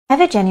I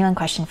have a genuine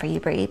question for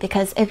you, Brie,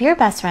 because if your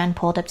best friend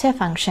pulled up to a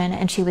function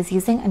and she was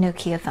using a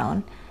Nokia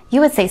phone, you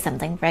would say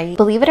something, right?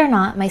 Believe it or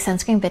not, my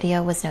sunscreen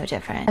video was no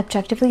different.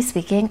 Objectively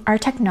speaking, our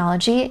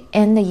technology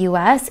in the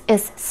US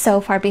is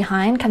so far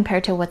behind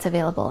compared to what's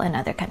available in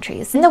other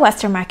countries. In the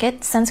Western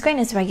market, sunscreen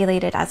is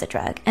regulated as a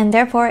drug and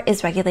therefore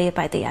is regulated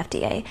by the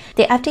FDA.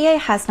 The FDA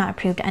has not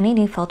approved any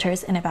new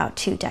filters in about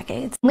 2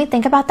 decades. When we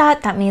think about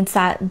that, that means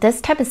that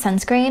this type of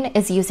sunscreen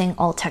is using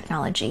old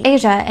technology.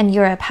 Asia and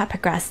Europe have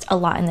progressed a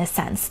lot in this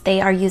sense.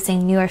 They are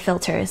using newer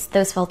filters.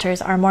 Those filters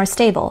are more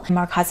stable,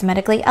 more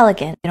cosmetically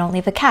elegant. They don't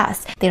leave a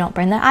cast. They don't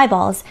burn the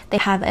eyeballs. They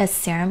have a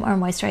serum or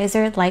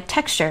moisturizer-like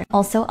texture.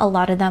 Also, a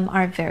lot of them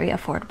are very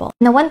affordable.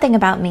 And the one thing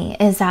about me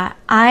is that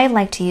I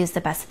like to use the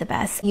best of the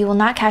best. You will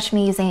not catch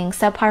me using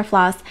subpar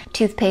floss,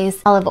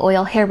 toothpaste, olive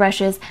oil,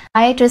 hairbrushes.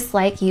 I just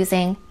like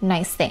using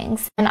nice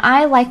things. And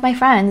I like my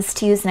friends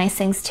to use nice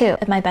things too.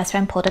 If my best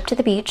friend pulled up to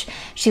the beach,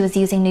 she was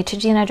using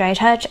Neutrogena Dry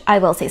Touch, I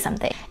will say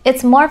something.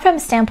 It's more from a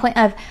standpoint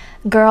of,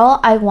 girl,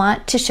 I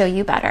want to show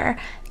you better,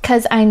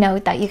 because I know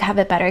that you have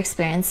a better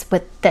experience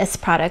with this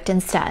product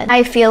instead.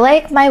 I feel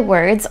like my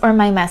words or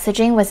my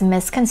messaging was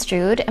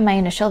misconstrued in my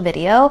initial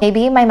video.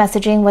 Maybe my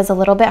messaging was a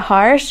little bit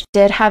harsh.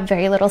 Did have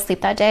very little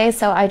sleep that day,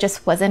 so I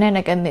just wasn't in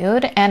a good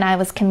mood and I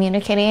was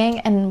communicating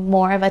in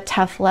more of a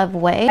tough love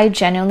way. I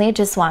genuinely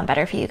just want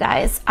better for you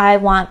guys. I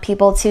want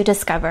people to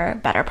discover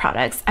better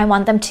products. I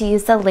want them to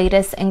use the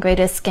latest and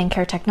greatest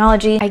skincare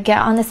technology. I get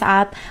on this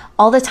app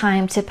all the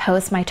time to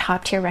post my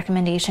top tier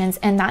recommendations,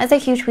 and that is a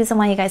huge reason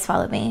why you guys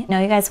follow me. I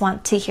know you guys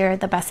want to hear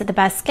the best of the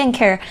best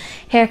skincare,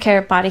 hair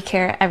care, body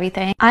care,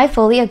 everything. I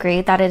fully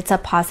agree that it's a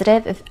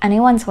positive if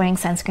anyone's wearing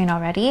sunscreen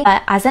already,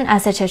 but as an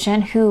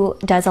esthetician who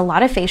does a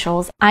lot of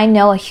facials, I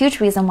know a huge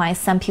reason why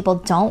some people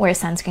don't wear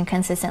sunscreen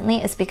consistently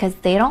is because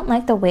they don't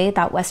like the way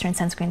that Western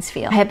sunscreens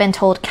feel. I have been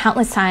told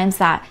countless times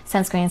that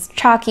sunscreen is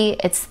chalky,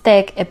 it's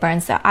thick, it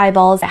burns the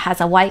eyeballs, it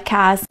has a white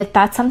cast. If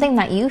that's something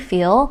that you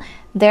feel,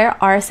 there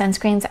are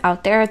sunscreens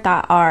out there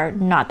that are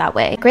not that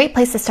way. A great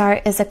place to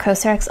start is the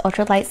Cosrx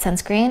Ultralight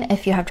Sunscreen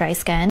if you have dry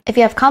skin. If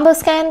you have combo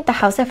skin, the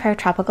House of Her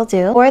Tropical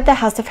Dew, or the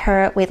House of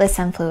Her Weightless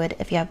Sun Fluid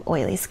if you have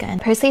oily skin.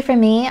 Personally for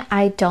me,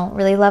 I don't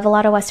really love a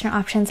lot of Western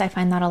options. I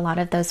find that a lot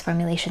of those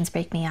formulations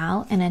break me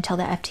out, and until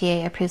the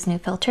FDA approves new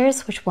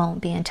filters, which won't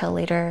be until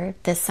later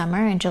this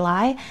summer in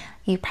July,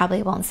 you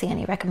probably won't see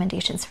any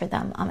recommendations for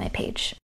them on my page.